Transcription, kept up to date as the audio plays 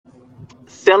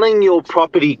Selling your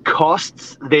property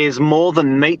costs. There's more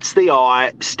than meets the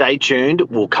eye. Stay tuned.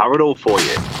 We'll cover it all for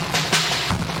you.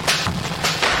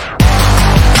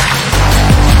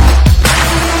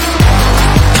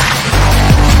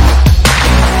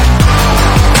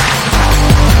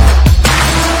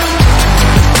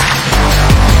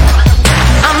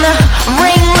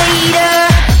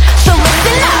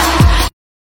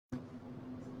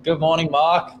 Good morning,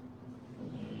 Mark.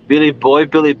 Billy Boy,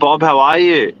 Billy Bob, how are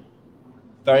you?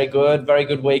 Very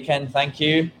good weekend, thank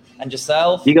you. And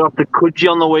yourself? You got off to Coogee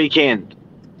on the weekend.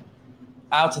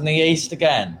 Out in the east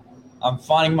again. I'm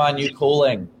finding my new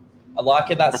calling. I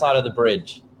like it that side of the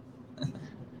bridge.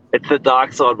 It's the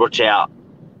dark side, watch out.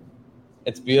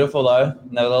 It's beautiful though,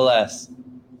 nevertheless.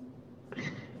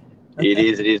 It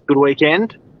is. Good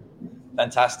weekend?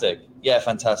 Fantastic. Yeah,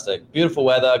 fantastic. Beautiful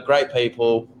weather, great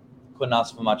people. Couldn't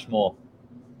ask for much more.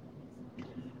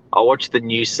 I watched the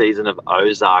new season of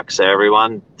Ozark. So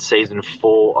everyone, season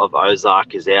 4 of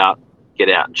Ozark is out. Get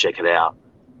out and check it out.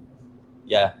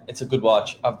 Yeah, it's a good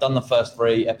watch. I've done the first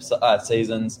 3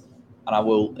 seasons, and I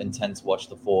will intend to watch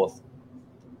the 4th.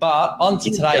 But on to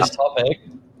today's topic.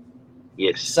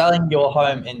 Yes. Selling your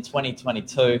home in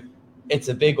 2022. It's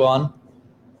a big one.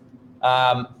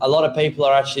 A lot of people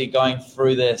are actually going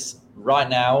through this right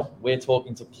now. We're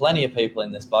talking to plenty of people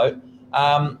in this boat.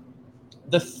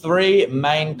 The 3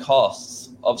 main costs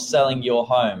of selling your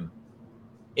home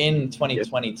in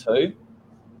 2022. Yep.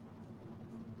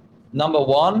 Number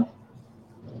 1,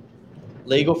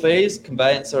 legal fees,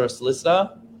 conveyancer or solicitor.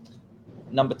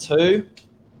 Number 2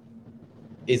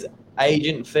 is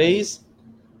agent fees.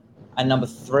 And number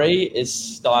 3 is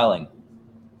styling.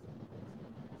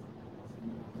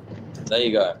 There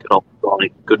you go.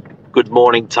 Good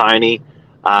morning, Tony.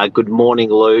 Good morning,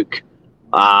 Luke.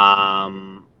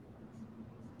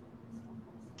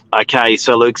 Okay,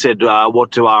 so Luke said,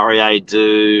 what do REA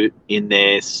do in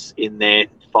their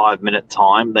 5-minute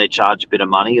time? They charge a bit of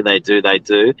money. They do.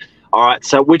 All right,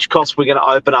 so which costs we're going to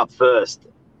open up first?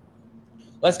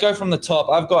 Let's go from the top.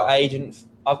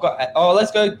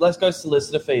 Let's go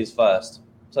solicitor fees first.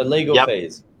 So legal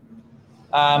fees.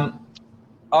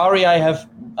 REA have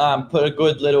put a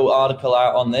good little article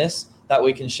out on this that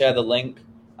we can share the link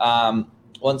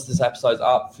once this episode's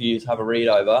up for you to have a read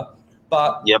over.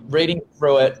 But reading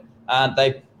through it,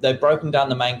 they've broken down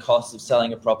the main costs of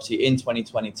selling a property in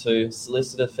 2022.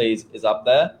 Solicitor fees is up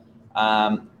there.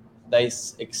 They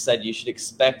said you should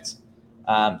expect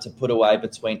to put away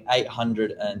between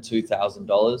 $800 and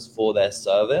 $2,000 for their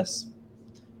service.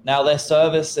 Now, their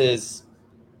service is,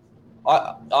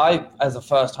 I as a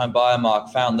first-time buyer, Mark,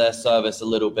 found their service a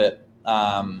little bit,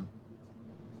 I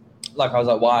was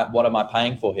like, what am I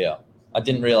paying for here? I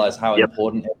didn't realize how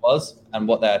important it was and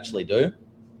what they actually do.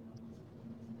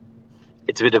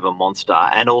 It's a bit of a monster.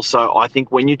 And also, I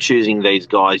think when you're choosing these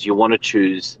guys, you want to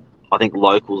choose, I think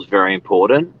local is very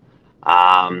important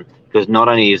because not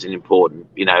only is it important,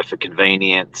 for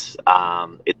convenience,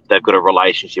 they've got a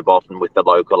relationship often with the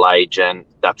local agent.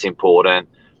 That's important.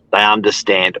 They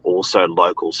understand also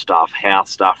local stuff, how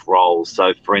stuff rolls.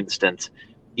 So, for instance,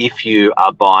 if you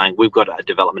are buying, we've got a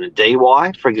development in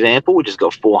DY, for example, which has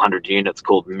got 400 units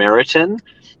called Meriton.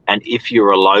 And if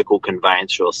you're a local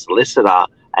conveyancer or solicitor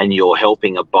and you're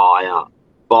helping a buyer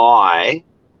buy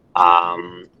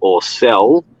or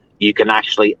sell, you can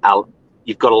actually,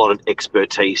 you've got a lot of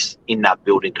expertise in that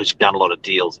building because you've done a lot of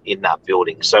deals in that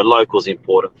building. So local is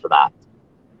important for that.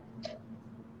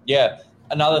 Yeah.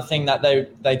 Another thing that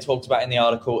they talked about in the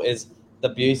article is the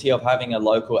beauty of having a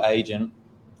local agent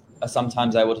are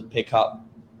sometimes able to pick up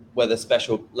whether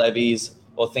special levies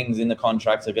or things in the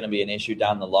contracts are going to be an issue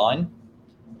down the line.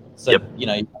 So,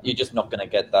 you're just not going to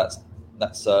get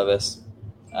that service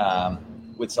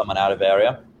with someone out of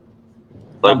area.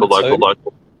 Local.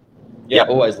 Yeah,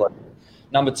 always local.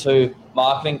 Number 2,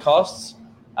 marketing costs.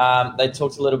 They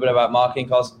talked a little bit about marketing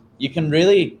costs. You can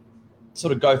really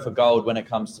sort of go for gold when it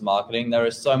comes to marketing. There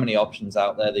are so many options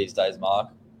out there these days, Mark.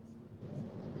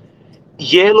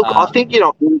 Yeah, look, I think,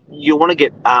 you want to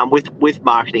get, with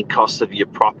marketing costs of your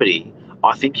property,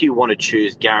 I think you want to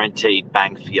choose guaranteed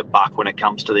bang for your buck when it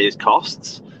comes to these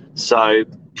costs. So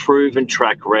proven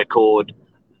track record,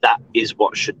 that is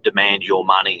what should demand your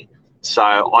money.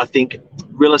 So I think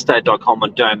realestate.com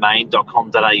and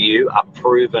domain.com.au are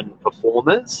proven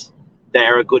performers.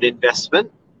 They're a good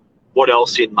investment. What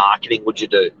else in marketing would you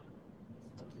do?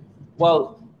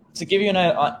 Well, to give you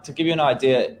an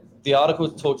idea, the article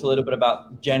talked a little bit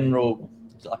about general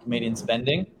median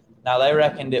spending. Now they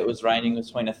reckoned it was ranging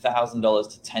between $1,000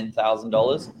 to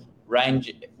 $10,000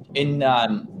 range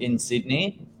in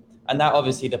Sydney, and that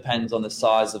obviously depends on the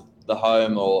size of the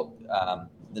home or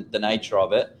the nature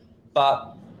of it.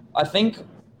 But I think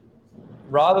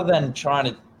rather than trying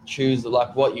to choose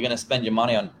like what you're going to spend your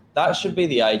money on, that should be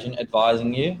the agent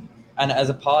advising you. And as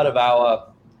a part of our,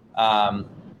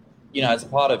 as a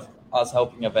part of us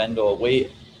helping a vendor,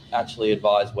 we actually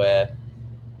advise where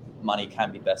money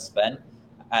can be best spent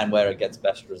and where it gets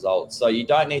best results. So you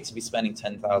don't need to be spending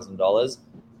 $10,000.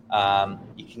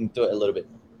 You can do it a little bit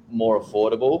more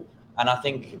affordable. And I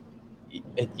think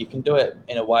you can do it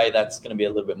in a way that's going to be a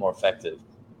little bit more effective.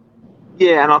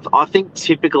 Yeah, and I think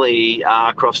typically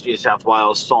across New South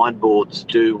Wales, signboards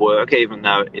do work, even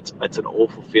though it's an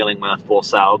awful feeling when a for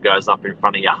sale goes up in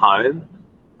front of your home.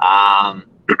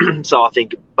 So I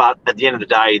think, but at the end of the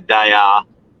day,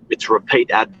 it's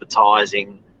repeat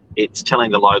advertising. It's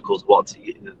telling the locals what's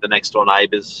the next door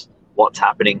neighbours, what's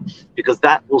happening, because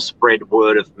that will spread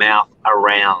word of mouth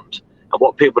around. And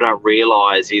what people don't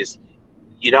realise is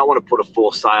you don't want to put a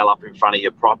for sale up in front of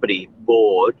your property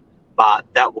board, but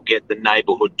that will get the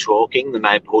neighbourhood talking. The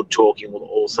neighbourhood talking will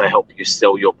also help you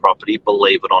sell your property,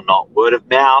 believe it or not. Word of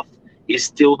mouth is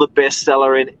still the best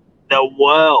seller in the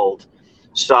world.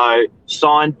 So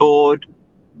signboard,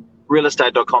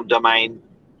 realestate.com domain,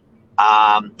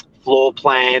 floor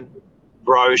plan,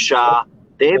 brochure,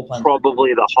 they're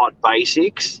probably the hot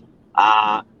basics.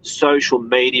 Social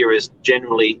media is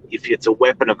generally, if it's a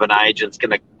weapon of an agent, it's going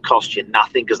to cost you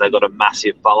nothing because they've got a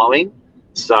massive following.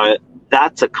 So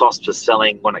that's a cost for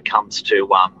selling when it comes to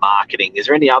marketing. Is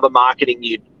there any other marketing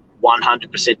you'd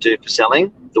 100% do for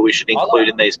selling that we should include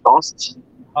in these costs?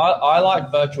 I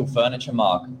like virtual furniture,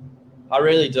 Mark. I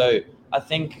really do. I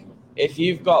think if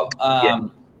you've got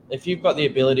the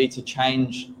ability to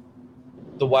change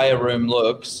the way a room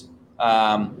looks,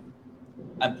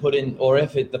 and put in, or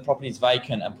if the property's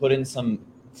vacant, and put in some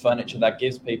furniture that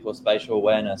gives people spatial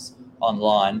awareness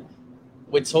online,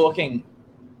 we're talking,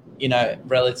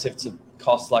 relative to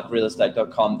costs like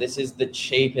realestate.com, this is the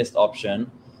cheapest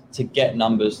option to get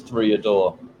numbers through your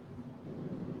door.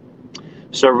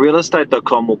 So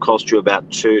realestate.com will cost you about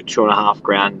 $2.5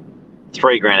 grand,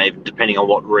 $3,000 even, depending on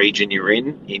what region you're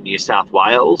in New South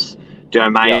Wales.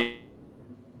 Domain.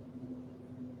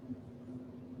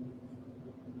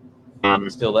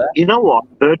 Still there? You know what?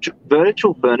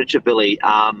 Virtual Furniture, Billy,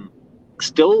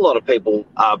 still a lot of people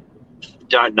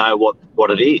don't know what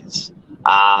it is.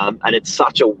 And it's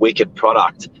such a wicked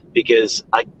product because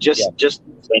just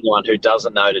for anyone who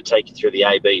doesn't know, to take you through the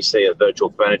ABC of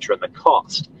virtual furniture and the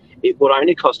cost, it would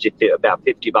only cost you about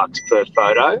 $50 per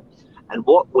photo. And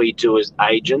what we do as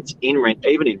agents, even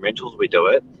in rentals we do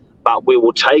it, but we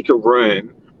will take a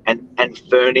room and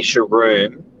furnish a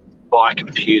room by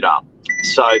computer.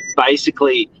 So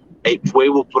basically, we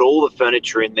will put all the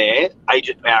furniture in there.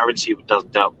 Our agency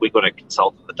doesn't do it. We've got a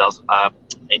consultant that does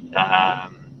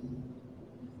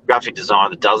graphic designer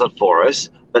that does it for us,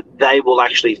 but they will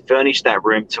actually furnish that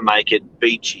room to make it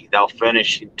beachy. They'll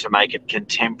furnish it to make it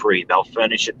contemporary. They'll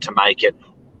furnish it to make it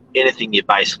anything you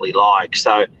basically like.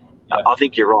 So I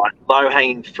think you're right.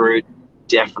 Low-hanging fruit,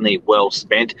 definitely well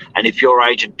spent. And if your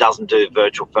agent doesn't do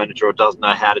virtual furniture or doesn't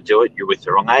know how to do it, you're with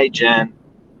the wrong agent.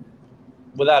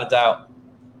 Without a doubt.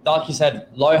 Like you said,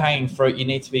 low-hanging fruit, you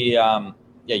need to be,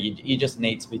 you just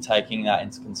need to be taking that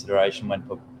into consideration when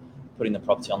putting the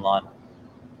property online.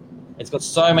 It's got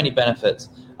so many benefits.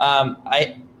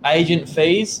 Agent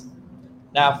fees.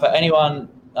 Now, for anyone,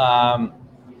 I'm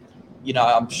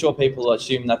sure people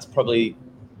assume that's probably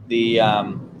the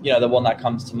one that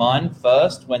comes to mind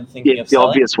first when thinking of selling. The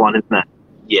obvious one, isn't it?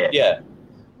 Yeah. Yeah.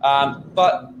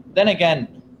 But then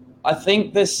again, I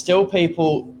think there's still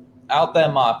people out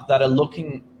there, Mark, that are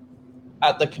looking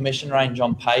at the commission range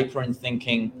on paper and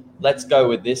thinking, let's go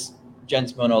with this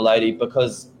gentleman or lady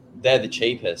because they're the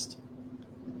cheapest.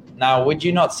 Now, would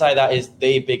you not say that is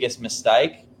the biggest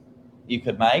mistake you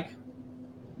could make?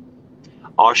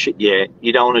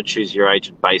 You don't want to choose your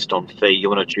agent based on fee. You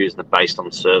want to choose them based on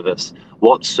service.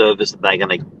 What service are they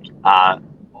going to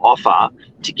offer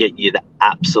to get you the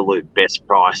absolute best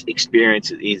price?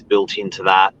 Experience is built into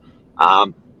that.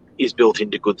 Is built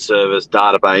into good service,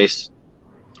 database,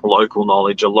 local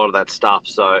knowledge, a lot of that stuff.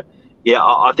 So,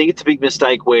 I think it's a big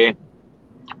mistake where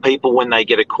people, when they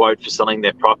get a quote for selling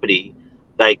their property,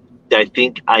 they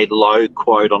think a low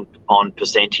quote on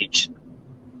percentage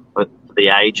for the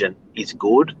agent is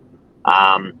good.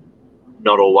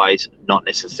 Not always, not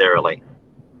necessarily.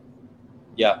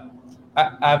 Yeah.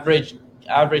 Average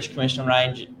commission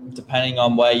range, depending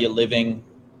on where you're living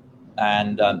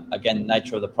and, again,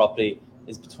 nature of the property,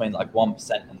 is between like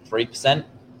 1% and 3%.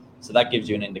 So that gives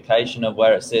you an indication of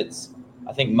where it sits.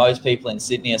 I think most people in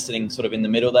Sydney are sitting sort of in the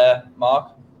middle there,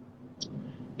 Mark.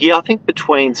 Yeah, I think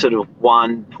between sort of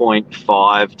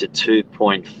 1.5 to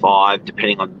 2.5,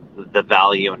 depending on the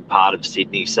value and part of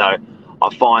Sydney. So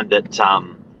I find that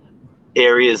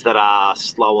areas that are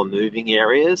slower moving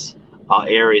areas,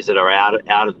 areas that are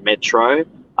out of metro,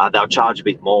 they'll charge a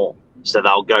bit more. So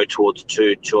they'll go towards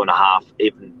 2.5,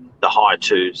 even the high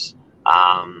twos.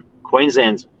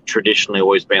 Queensland's traditionally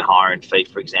always been higher in fee,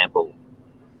 for example.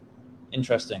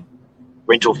 Interesting.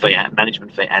 Rental fee, and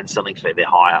management fee, and selling fee, they're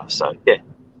higher. So, yeah.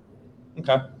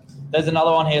 Okay. There's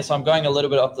another one here, so I'm going a little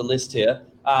bit off the list here.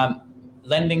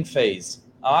 Lending fees.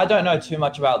 I don't know too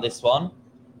much about this one,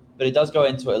 but it does go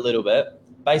into it a little bit.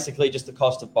 Basically, just the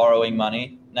cost of borrowing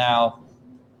money. Now,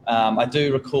 I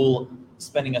do recall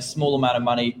spending a small amount of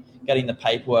money getting the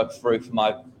paperwork through for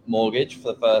my mortgage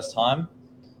for the first time.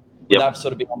 Would that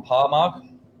sort of be on par, Mark?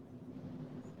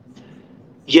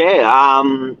 Yeah.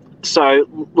 So,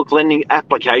 look, lending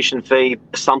application fee,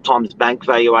 sometimes bank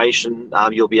valuation,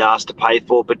 you'll be asked to pay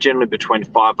for, but generally between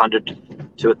 $500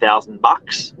 to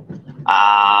 $1,000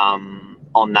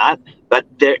 on that. But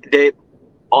they're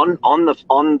on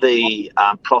the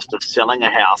cost of selling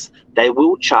a house, they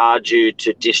will charge you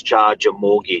to discharge your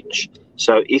mortgage.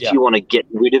 So if you want to get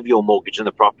rid of your mortgage on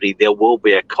the property, there will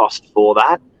be a cost for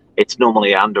that. It's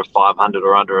normally under $500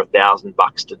 or under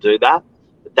 $1,000 to do that.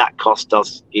 But that cost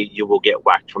you will get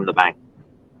whacked from the bank.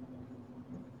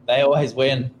 They always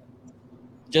win.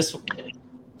 Just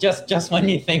when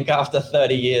you think after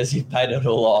 30 years you've paid it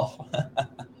all off.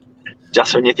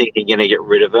 Just when you think you're going to get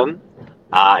rid of them,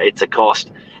 it's a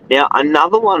cost. Now,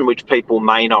 another one which people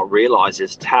may not realise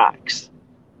is tax.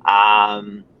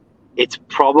 It's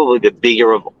probably the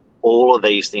bigger of all of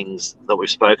these things that we've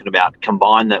spoken about.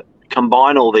 Combine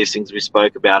all these things we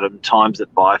spoke about and times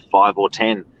it by 5 or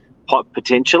 10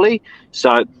 potentially.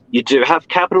 So you do have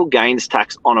capital gains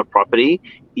tax on a property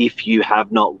if you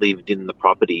have not lived in the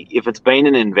property. If it's been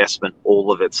an investment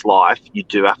all of its life, you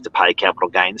do have to pay capital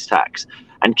gains tax.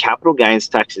 And capital gains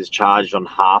tax is charged on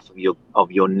half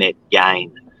of your net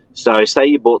gain. So say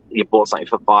you bought something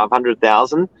for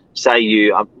 $500,000. Say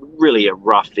you really at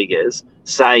rough figures.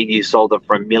 Say you sold it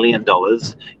for $1 million.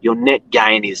 Your net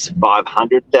gain is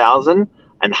 $500,000,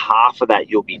 and half of that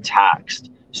you'll be taxed.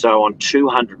 So on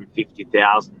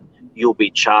 $250,000, you'll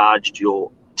be charged your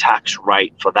tax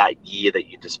rate for that year that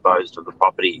you disposed of the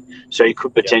property. So you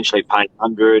could potentially pay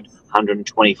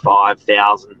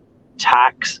 $125,000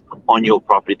 tax on your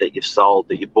property that you've sold,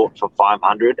 that you bought for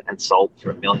 $500 and sold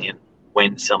for $1 million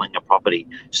when selling a property.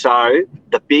 So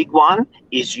the big one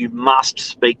is you must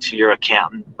speak to your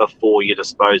accountant before you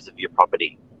dispose of your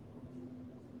property.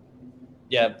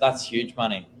 Yeah, that's huge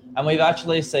money. And we've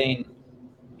actually seen,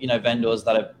 vendors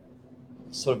that have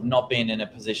sort of not been in a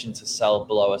position to sell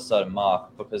below a certain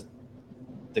mark because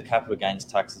the capital gains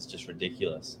tax is just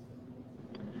ridiculous.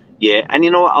 Yeah, and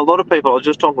a lot of people, I was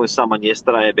just talking with someone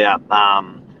yesterday about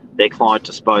their client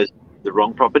disposed of the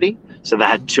wrong property. So they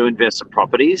had 2 investment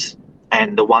properties,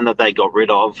 and the one that they got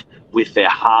rid of with their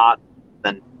heart,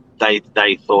 and they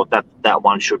thought that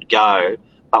one should go.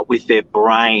 But with their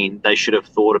brain, they should have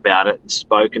thought about it and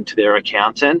spoken to their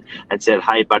accountant and said,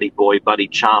 hey, buddy boy, buddy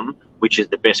chum, which is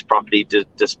the best property to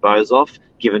dispose of,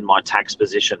 given my tax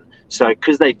position. So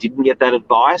because they didn't get that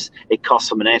advice, it cost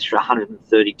them an extra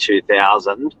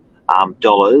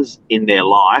 $132,000 in their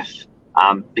life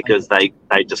because they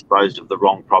disposed of the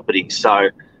wrong property. So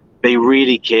be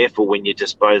really careful when you're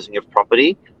disposing of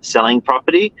property, selling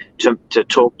property, to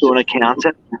talk to an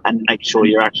accountant and make sure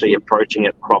you're actually approaching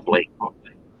it properly.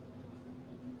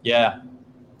 Yeah,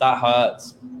 that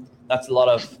hurts. That's a lot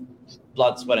of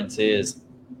blood, sweat and tears.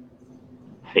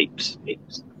 Heaps.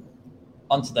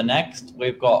 On to the next,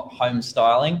 we've got home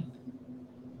styling.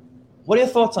 What are your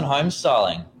thoughts on home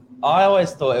styling? I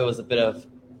always thought it was a bit of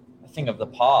a thing of the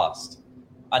past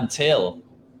until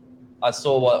I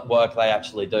saw what work they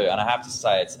actually do. And I have to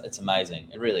say, it's amazing.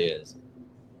 It really is.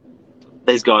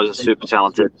 These guys are super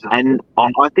talented. And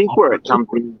I think where it comes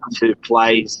into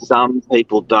play, some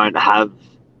people don't have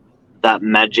that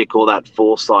magic or that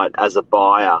foresight as a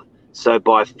buyer. So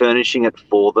by furnishing it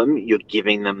for them, you're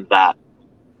giving them that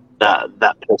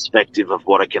perspective of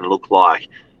what it can look like.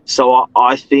 So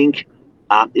I think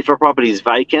if a property is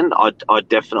vacant, I'd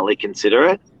definitely consider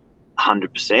it,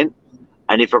 100%.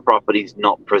 And if a property is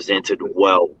not presented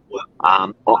well,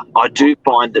 I do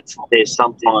find that there's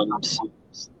sometimes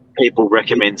people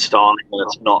recommend styling when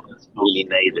it's not really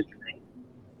needed.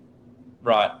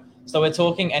 Right. So we're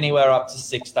talking anywhere up to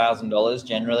 $6,000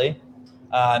 generally.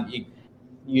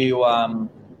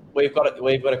 We've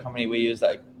got a company we use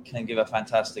that can give a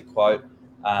fantastic quote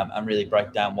and really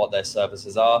break down what their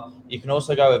services are. You can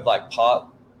also go with like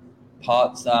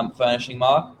parts furnishing,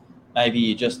 Mark. Maybe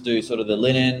you just do sort of the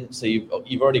linen, so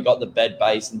you've already got the bed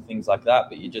base and things like that,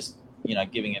 but you're just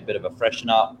giving it a bit of a freshen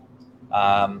up.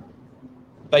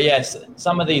 But yes,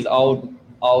 some of these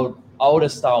older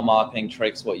style marketing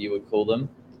tricks, what you would call them,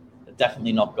 are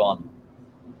definitely not gone.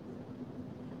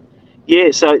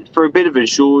 Yeah, so for a bit of a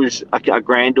zhuzh, a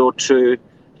grand or two,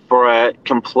 for a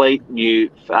complete new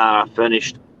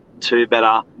furnished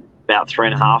two-bedder, about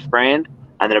 $3,500,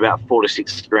 and then about $4,000 to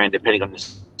 $6,000 depending on the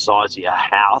size of your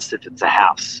house. If it's a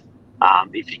house,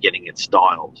 if you're getting it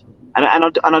styled, and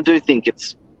I do think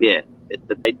it's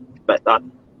but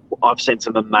I've seen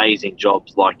some amazing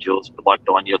jobs like yours, but like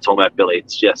the one you're talking about, Billy.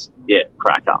 It's just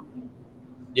crack up.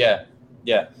 Yeah.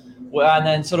 Well, and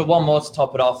then sort of one more to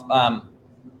top it off.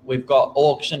 We've got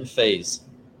auction fees.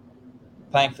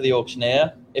 Paying for the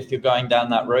auctioneer if you're going down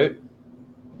that route.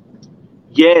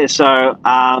 Yeah, so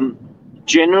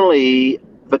generally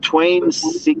between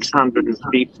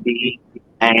 $650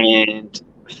 and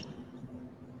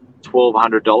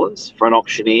 $1,200 for an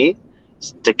auctioneer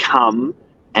to come,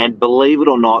 and believe it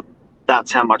or not,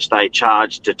 that's how much they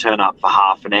charge to turn up for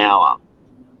half an hour.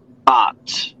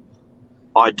 But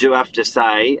I do have to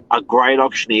say, a great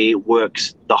auctioneer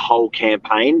works the whole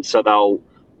campaign, so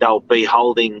they'll be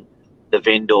holding the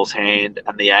vendor's hand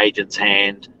and the agent's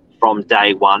hand from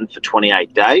day one for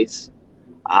 28 days.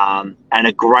 And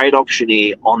a great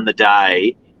auctioneer on the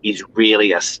day is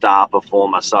really a star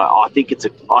performer. So I think it's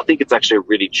actually a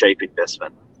really cheap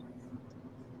investment.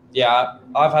 Yeah,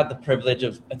 I've had the privilege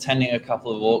of attending a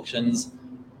couple of auctions,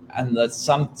 and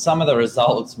some of the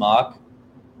results, Mark,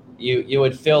 you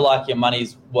would feel like your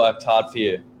money's worked hard for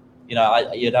you.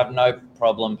 You'd have no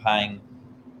problem paying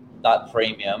that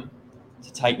premium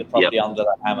to take the property under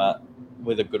the hammer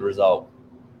with a good result.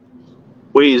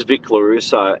 We use Vic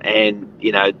LaRusso, and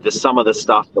some of the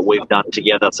stuff that we've done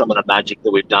together, some of the magic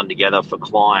that we've done together for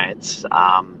clients,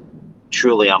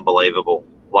 truly unbelievable.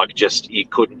 Like, just you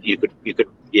could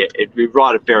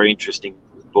write a very interesting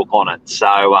book on it.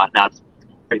 So it's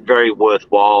very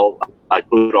worthwhile. A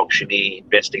good auctioneer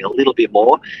investing a little bit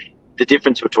more. The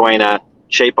difference between a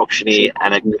cheap auctioneer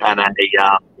and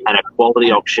a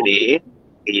quality auctioneer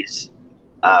is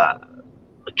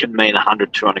can mean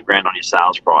 100, 200 grand on your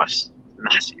sales price.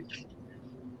 Massive.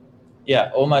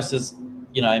 Yeah, almost as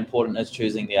important as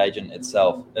choosing the agent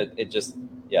itself. It just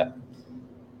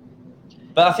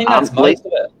But I think that's most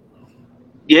of it.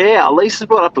 Yeah, Lisa's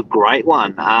brought up a great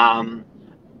one.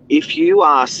 If you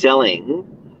are selling,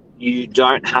 you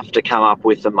don't have to come up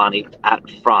with the money up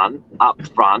front.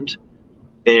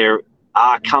 There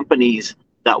are companies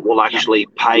that will actually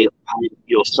pay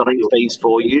your selling fees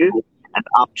for you, and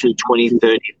up to 20,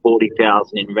 30,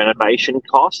 40,000 in renovation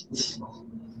costs.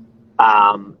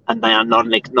 And they are not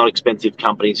expensive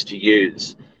companies to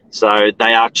use. So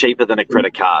they are cheaper than a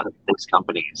credit card, these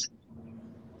companies.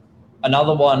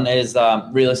 Another one is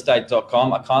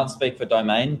realestate.com. I can't speak for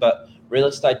Domain, but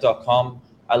realestate.com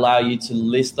allow you to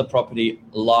list the property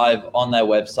live on their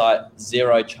website,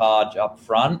 zero charge up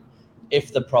front.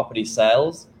 If the property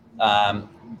sells,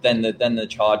 then the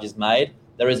charge is made.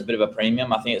 There is a bit of a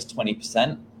premium. I think it's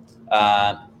 20%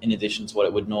 in addition to what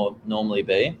it would normally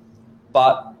be.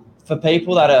 But for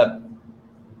people that are,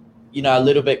 a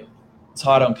little bit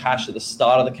tight on cash at the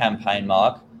start of the campaign,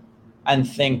 Mark, and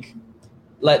think,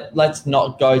 let's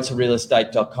not go to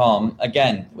realestate.com.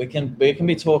 Again, we can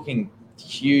be talking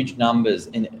huge numbers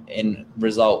in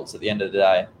results at the end of the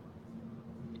day.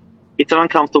 It's an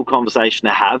uncomfortable conversation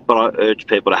to have, but I urge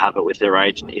people to have it with their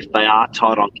agent. If they are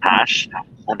tight on cash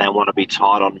and they want to be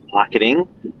tight on marketing,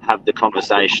 have the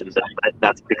conversation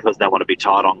that's because they want to be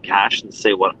tight on cash, and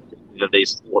see what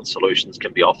solutions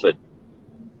can be offered.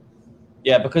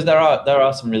 Yeah, because there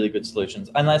are some really good solutions,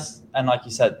 and like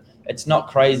you said, it's not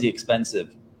crazy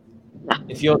expensive.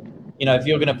 If you're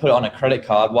going to put it on a credit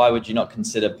card, why would you not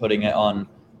consider putting it on,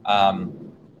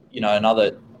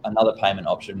 another payment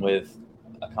option with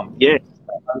a company? Yeah,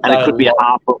 and it could be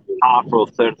half or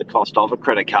a third of the cost of a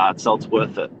credit card, so it's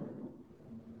worth it.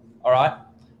 All right,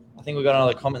 I think we've got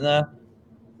another comment there.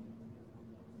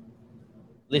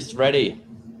 List ready.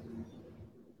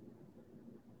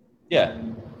 Yeah,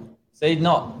 see,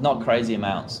 not crazy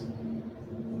amounts.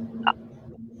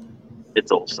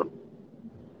 It's awesome.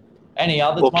 Any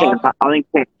others? I think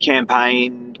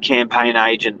Campaign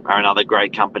Agent are another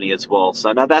great company as well.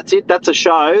 So no, that's it. That's a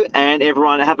show, and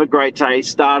everyone have a great day.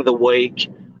 Start of the week,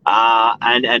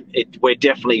 we're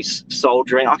definitely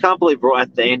soldiering. I can't believe we're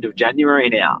at the end of January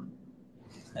now.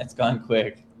 It's going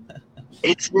quick.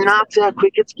 It's nuts how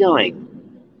quick it's going.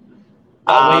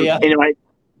 Anyway,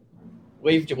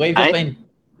 we've just been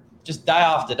just day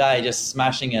after day just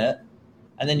smashing it,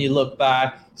 and then you look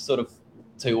back sort of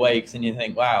 2 weeks, and you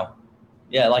think, wow,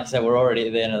 yeah, like I said, we're already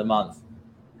at the end of the month.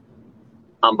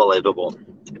 Unbelievable.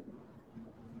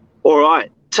 All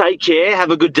right. Take care.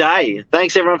 Have a good day.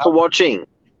 Thanks, everyone, for watching.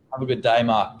 Have a good day,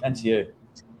 Mark. And to you.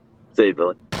 See you,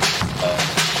 Billy.